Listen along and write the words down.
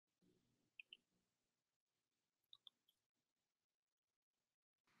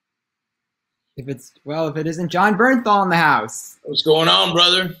If it isn't Jon Bernthal in the house. What's going on,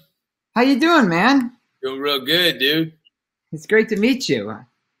 brother? How you doing, man? Doing real good, dude. It's great to meet you.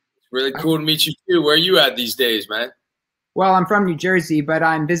 It's really cool to meet you too. Where are you at these days, man? Well, I'm from New Jersey, but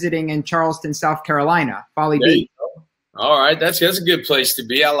I'm visiting in Charleston, South Carolina, Folly There you Beach. go. All right, that's a good place to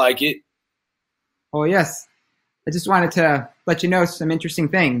be. I like it. Oh, yes. I just wanted to let you know some interesting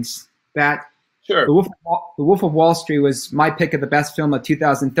things. That Sure. The Wolf of Wall Street was my pick of the best film of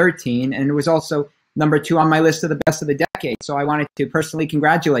 2013, and it was also #2 on my list of the best of the decade. So I wanted to personally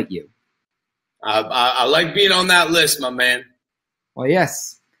congratulate you. I like being on that list, my man. Well,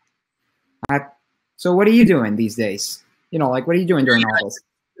 yes. So what are you doing these days? What are you doing during all this?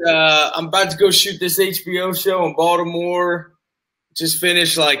 I'm about to go shoot this HBO show in Baltimore. Just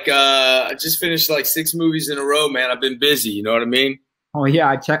finished like 6 movies in a row, man. I've been busy. You know what I mean? Oh yeah,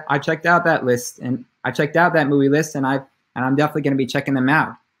 I checked out that list, and I checked out that movie list, and I'm definitely going to be checking them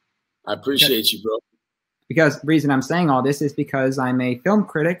out. I appreciate you, bro. Because the reason I'm saying all this is because I'm a film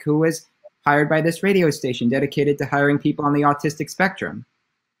critic who was hired by this radio station dedicated to hiring people on the autistic spectrum.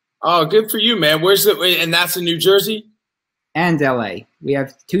 Oh, good for you, man. And that's in New Jersey? And LA. We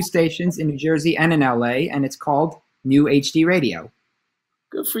have 2 stations in New Jersey and in LA, and it's called New HD Radio.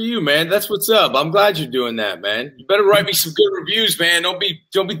 Good for you, man. That's what's up. I'm glad you're doing that, man. You better write me some good reviews, man. Don't be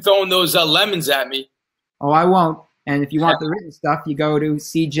throwing those lemons at me. Oh, I won't. And if you want the written stuff, you go to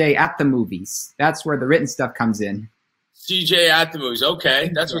CJ at the Movies. That's where the written stuff comes in. CJ at the Movies. Okay,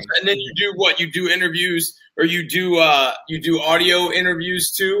 that's what. And then you do what? You do interviews, or you do audio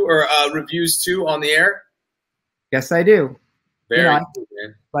interviews too, or reviews too on the air. Yes, I do. Very cool,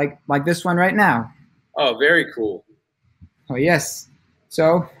 man. Like this one right now. Oh, very cool. Oh yes.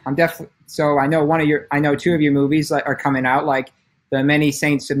 So I know 2 of your movies are coming out, like The Many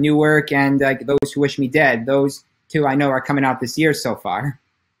Saints of Newark and Those Who Wish Me Dead. Those 2 I know are coming out this year so far.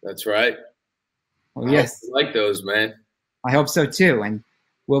 That's right. Oh yes. I like those, man. I hope so too, and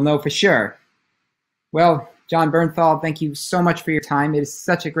we'll know for sure. Well, Jon Bernthal, thank you so much for your time. It is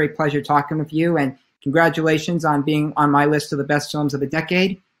such a great pleasure talking with you, and congratulations on being on my list of the best films of the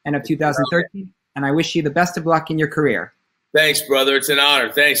decade and of 2013. And I wish you the best of luck in your career. Thanks, brother. It's an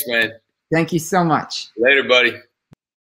honor. Thanks, man. Thank you so much. Later, buddy.